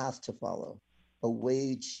a path to follow, a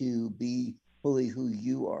way to be fully who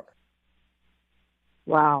you are.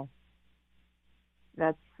 Wow.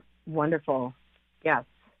 That's wonderful. Yes.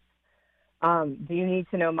 Do you need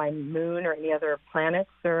to know my moon or any other planets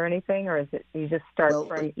or anything, or is it you just start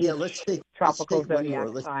from each tropical zodiac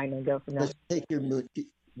sign and go from there? Let's take your moon.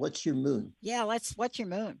 What's your moon? Yeah, what's your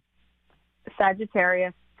moon?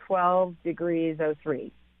 Sagittarius, 12 degrees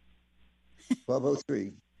 03.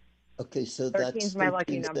 1203. Okay, so 13 is my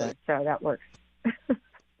lucky number, so that works.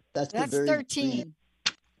 That's 13.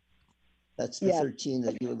 That's the 13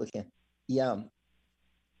 that you were looking at. Yeah.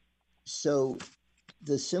 So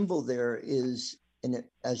the symbol there is,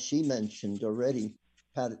 as she mentioned already,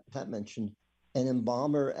 Pat mentioned, an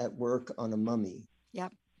embalmer at work on a mummy.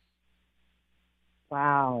 Yep.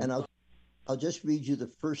 Wow. And I'll just read you the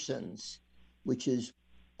first sentence, which is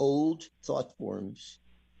old thought forms,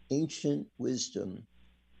 ancient wisdom,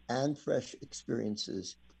 and fresh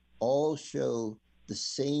experiences all show the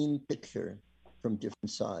same picture from different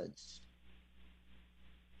sides.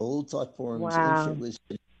 Old thought forms, ancient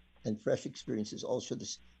wisdom, and fresh experiences all show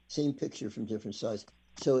the same picture from different sides.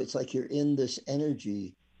 So it's like you're in this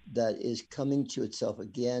energy that is coming to itself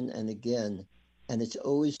again and again, and it's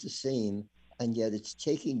always the same, and yet it's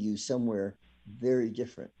taking you somewhere very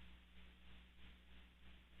different.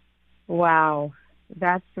 Wow,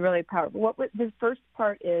 that's really powerful. The first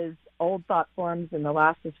part is old thought forms, and the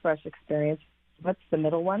last is fresh experience. What's the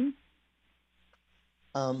middle one?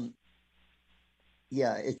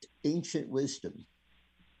 Yeah, it's ancient wisdom.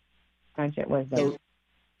 Ancient wisdom.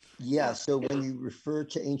 So, so when you refer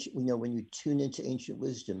to ancient, when you tune into ancient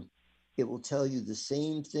wisdom, it will tell you the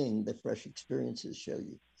same thing that fresh experiences show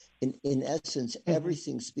you. In essence,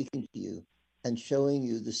 everything's speaking to you and showing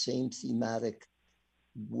you the same thematic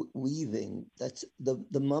weaving. That's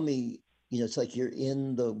the mummy. It's like you're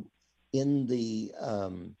in the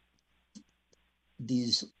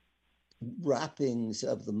these wrappings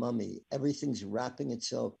of the mummy. Everything's wrapping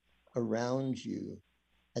itself around you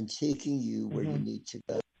and taking you where you need to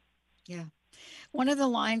go. Yeah. One of the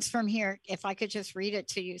lines from here, if I could just read it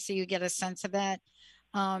to you so you get a sense of that.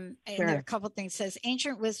 And there are a couple of things. It says,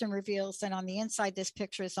 ancient wisdom reveals that on the inside, this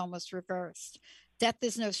picture is almost reversed. Death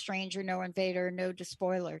is no stranger, no invader, no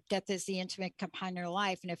despoiler. Death is the intimate companion of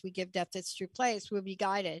life. And if we give death its true place, we'll be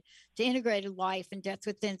guided to integrated life and death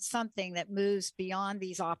within something that moves beyond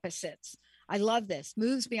these opposites. I love this,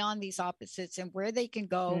 moves beyond these opposites and where they can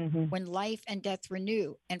go when life and death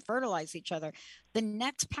renew and fertilize each other. The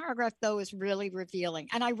next paragraph, though, is really revealing.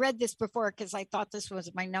 And I read this before because I thought this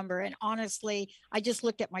was my number. And honestly, I just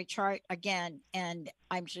looked at my chart again, and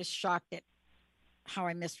I'm just shocked at how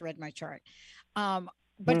I misread my chart.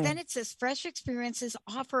 But then it says, fresh experiences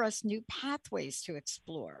offer us new pathways to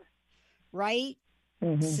explore, right?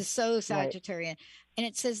 So Sagittarian. Right. And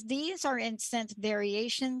it says, these are instant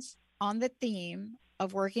variations on the theme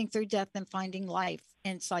of working through death and finding life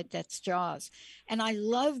inside death's jaws. And I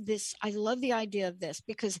love this. I love the idea of this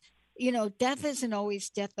because, death isn't always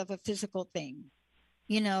death of a physical thing.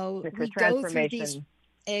 We go through these.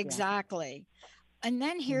 Exactly. Yeah. And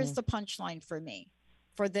then here's the punchline for me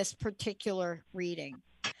for this particular reading.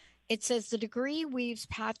 It says the degree weaves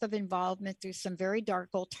path of involvement through some very dark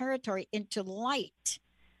old territory into light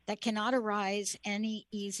that cannot arise any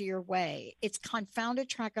easier way. Its confounded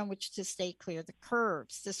track on which to stay clear. The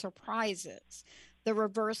curves, the surprises, the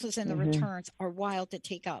reverses and the returns are wild to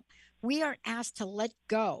take up. We are asked to let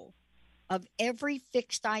go of every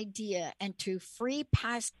fixed idea and to free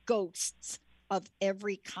past ghosts of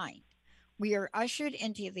every kind. We are ushered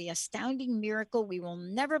into the astounding miracle we will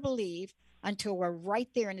never believe until we're right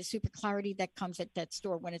there in the super clarity that comes at death's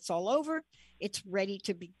door. When it's all over, it's ready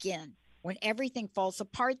to begin. When everything falls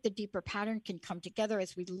apart, the deeper pattern can come together.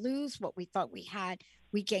 As we lose what we thought we had,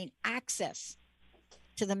 we gain access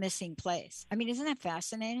to the missing place. I mean, isn't that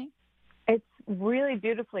fascinating? It's really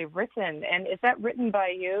beautifully written. And is that written by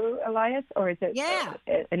you, Elias, or is it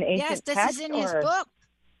an ancient Yes, this text? is in his book.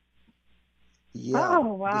 Yeah.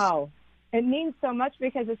 Oh, wow. It means so much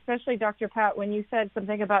because, especially Dr. Pat, when you said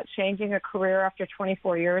something about changing a career after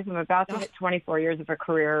 24 years, I'm about to hit 24 years of a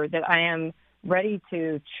career that I am ready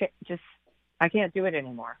to I can't do it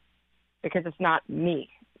anymore because it's not me.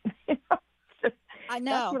 I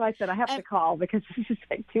know. That's what I said. I have to call because it's just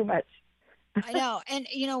like too much. I know. And,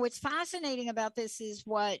 what's fascinating about this is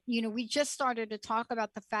we just started to talk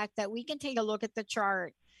about the fact that we can take a look at the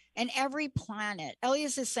chart and every planet,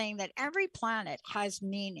 Elias is saying that every planet has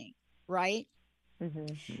meaning, right?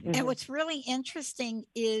 Mm-hmm. And what's really interesting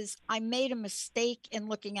is I made a mistake in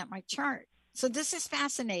looking at my chart. So this is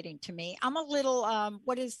fascinating to me. I'm a little,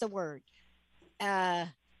 what is the word?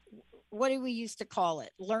 What do we used to call it?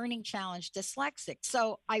 Learning challenge, dyslexic.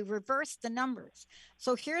 So I reversed the numbers.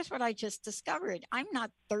 So here's what I just discovered. I'm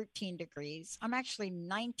not 13 degrees. I'm actually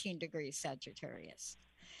 19 degrees Sagittarius.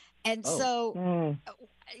 And so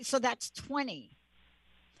that's 20.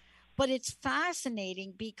 But it's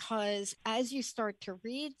fascinating because as you start to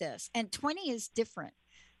read this, and 20 is different.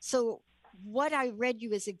 So what I read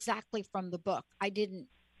you is exactly from the book. I didn't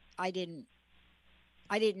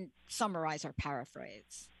summarize or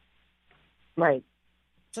paraphrase. Right.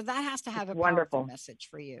 So that has to have a wonderful powerful message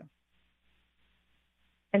for you.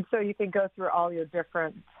 And so you can go through all your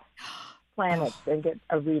different planets and get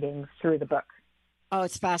a reading through the book. Oh,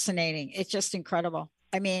 it's fascinating. It's just incredible.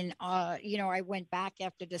 I mean, I went back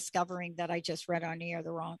after discovering that I just read on air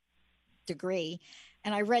the wrong degree,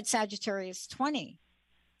 and I read Sagittarius 20,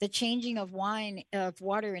 the changing of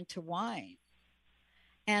water into wine.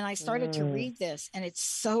 And I started to read this, and it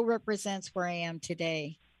so represents where I am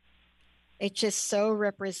today. It just so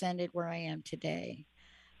represented where I am today,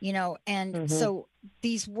 and so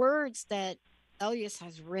these words that Elias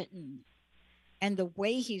has written and the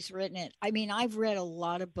way he's written it, I mean, I've read a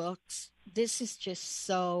lot of books. This is just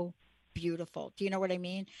so beautiful. Do you know what I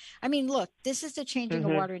mean? I mean, look, this is the changing of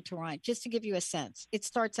water into wine, just to give you a sense. It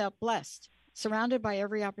starts out blessed, surrounded by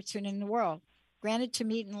every opportunity in the world, granted to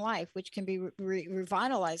meet in life, which can be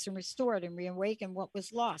revitalized and restored and reawaken what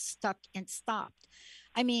was lost, stuck, and stopped.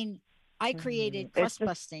 I mean, I created crust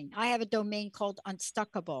busting. I have a domain called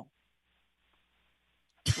Unstuckable.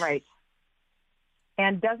 Right.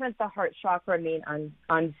 And doesn't the heart chakra mean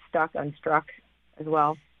unstruck as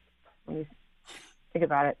well? When you think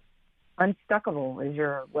about it, Unstuckable is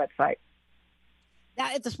your website.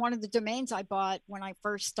 That is one of the domains I bought when I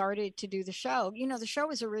first started to do the show. The show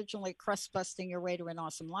was originally crust busting your way to an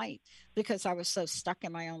awesome life because I was so stuck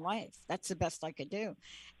in my own life. That's the best I could do.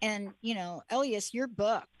 And, Elias, your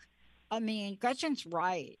book, I mean, Gretchen's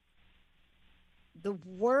right. The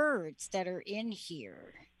words that are in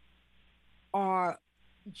here are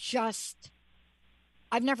just,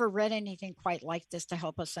 I've never read anything quite like this to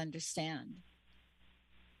help us understand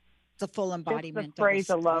the full embodiment. Just the phrase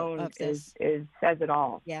alone is says it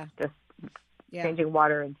all. Yeah. Just changing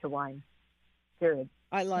water into wine. Period.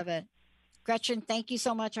 I love it. Gretchen, thank you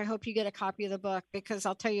so much. I hope you get a copy of the book because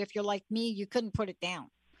I'll tell you, if you're like me, you couldn't put it down.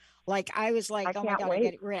 Like I was like, oh my God, I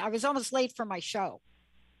get it. I was almost late for my show.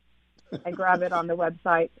 I grab it on the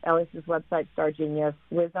website, Elias's website, Star Genius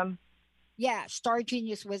Wisdom. Yeah,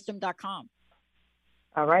 stargeniuswisdom.com.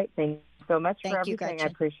 All right. Thank you so much for everything. Gretchen. I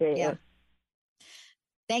appreciate it.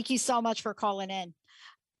 Thank you so much for calling in.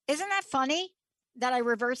 Isn't that funny that I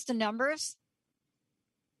reversed the numbers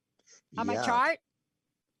on my chart?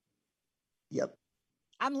 Yep.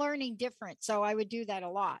 I'm learning different, so I would do that a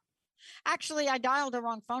lot. Actually, I dialed the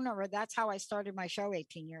wrong phone number. That's how I started my show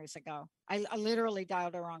 18 years ago. I literally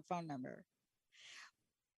dialed the wrong phone number.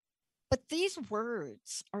 But these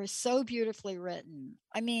words are so beautifully written.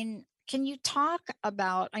 I mean, can you talk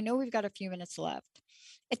about, I know we've got a few minutes left.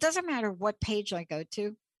 It doesn't matter what page I go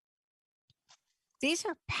to. These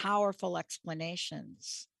are powerful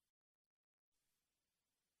explanations.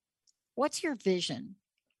 What's your vision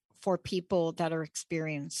for people that are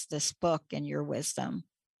experiencing this book and your wisdom?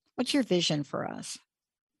 What's your vision for us?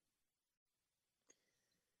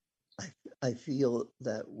 I feel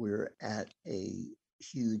that we're at a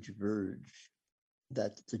huge verge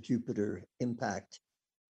that the Jupiter impact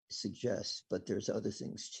suggests, but there's other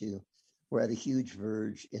things too. We're at a huge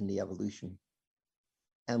verge in the evolution.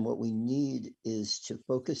 And what we need is to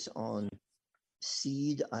focus on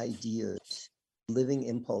seed ideas, living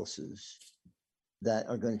impulses, that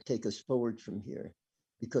are going to take us forward from here,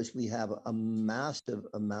 because we have a massive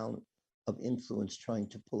amount of influence trying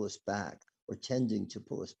to pull us back or tending to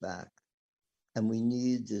pull us back. And we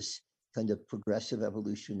need this kind of progressive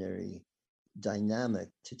evolutionary dynamic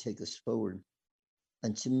to take us forward.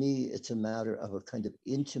 And to me, it's a matter of a kind of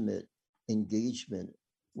intimate engagement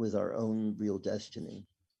with our own real destiny.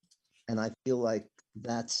 And I feel like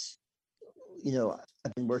that's,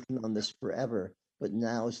 I've been working on this forever, but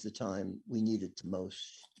now is the time we need it the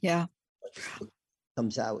most. Yeah. It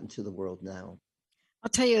comes out into the world now. I'll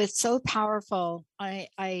tell you, it's so powerful.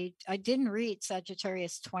 I didn't read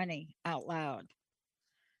Sagittarius 20 out loud.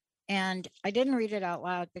 And I didn't read it out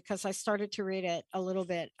loud because I started to read it a little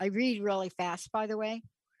bit. I read really fast, by the way.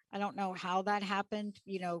 I don't know how that happened,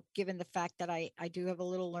 given the fact that I do have a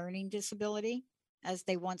little learning disability, as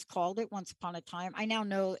they once called it once upon a time. I now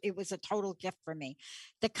know it was a total gift for me.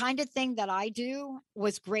 The kind of thing that I do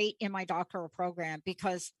was great in my doctoral program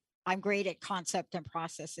because I'm great at concept and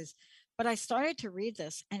processes. But I started to read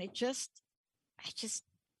this and I just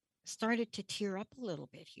started to tear up a little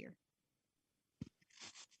bit here.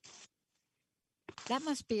 That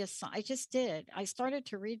must be a sign. I just did. I started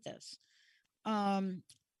to read this.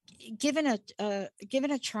 Given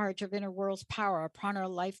a charge of inner world's power upon our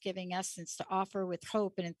life-giving essence to offer with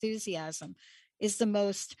hope and enthusiasm is the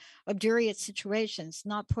most obdurate situations,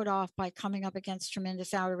 not put off by coming up against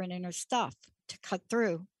tremendous outer and inner stuff to cut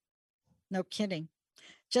through. No kidding.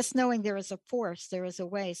 Just knowing there is a force, there is a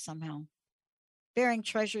way somehow. Bearing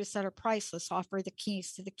treasures that are priceless, offer the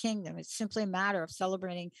keys to the kingdom. It's simply a matter of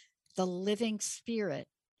celebrating the living spirit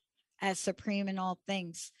as supreme in all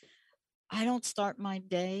things. I don't start my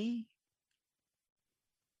day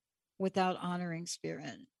without honoring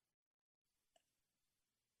spirit.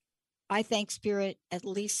 I thank spirit at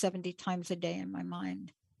least 70 times a day in my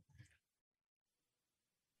mind.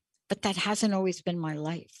 But that hasn't always been my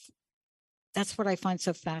life. That's what I find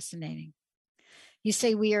so fascinating. You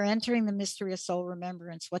say we are entering the mystery of soul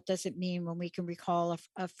remembrance. What does it mean when we can recall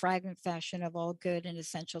a fragment fashion of all good and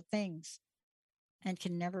essential things and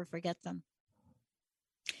can never forget them?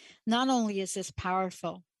 Not only is this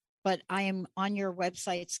powerful, but I am on your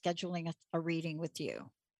website scheduling a reading with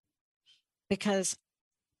you, because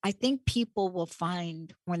I think people will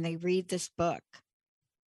find when they read this book,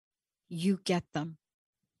 you get them.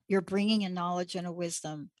 You're bringing a knowledge and a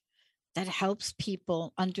wisdom that helps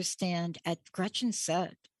people understand, as Gretchen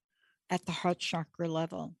said, at the heart chakra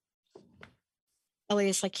level.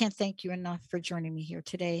 Elias, I can't thank you enough for joining me here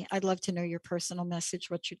today. I'd love to know your personal message,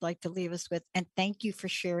 what you'd like to leave us with, and thank you for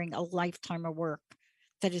sharing a lifetime of work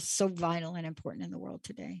that is so vital and important in the world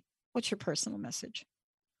today. What's your personal message?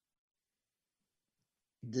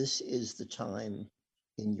 This is the time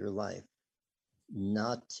in your life,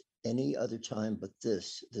 not any other time, but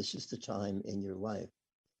this is the time in your life.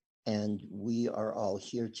 And we are all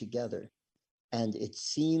here together. And it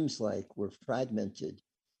seems like we're fragmented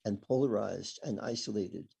and polarized and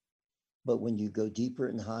isolated. But when you go deeper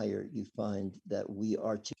and higher, you find that we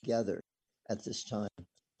are together at this time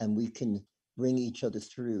and we can bring each other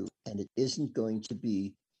through. And it isn't going to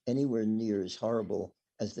be anywhere near as horrible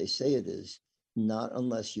as they say it is, not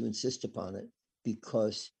unless you insist upon it,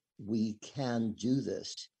 because we can do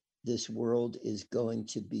this. This world is going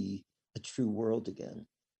to be a true world again.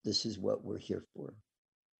 This is what we're here for.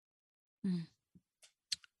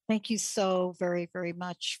 Thank you so very, very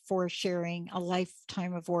much for sharing a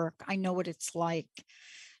lifetime of work. I know what it's like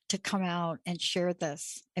to come out and share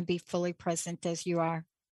this and be fully present as you are.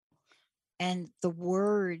 And the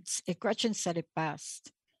words, Gretchen said it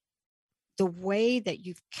best, the way that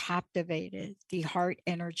you've captivated the heart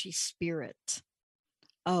energy spirit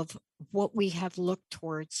of what we have looked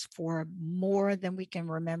towards for more than we can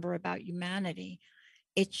remember about humanity.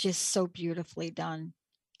 It's just so beautifully done.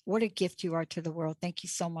 What a gift you are to the world. Thank you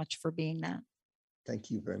so much for being that.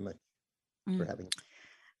 Thank you very much for having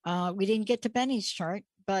me. We didn't get to Benny's chart,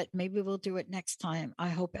 but maybe we'll do it next time. I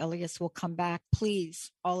hope Elias will come back.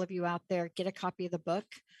 Please, all of you out there, get a copy of the book.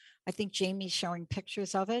 I think Jamie's showing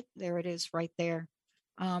pictures of it. There it is right there.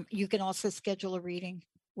 You can also schedule a reading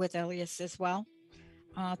with Elias as well.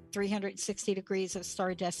 360 Degrees of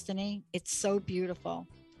Star Destiny. It's so beautiful.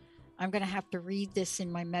 I'm going to have to read this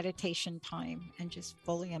in my meditation time and just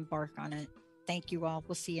fully embark on it. Thank you all.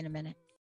 We'll see you in a minute.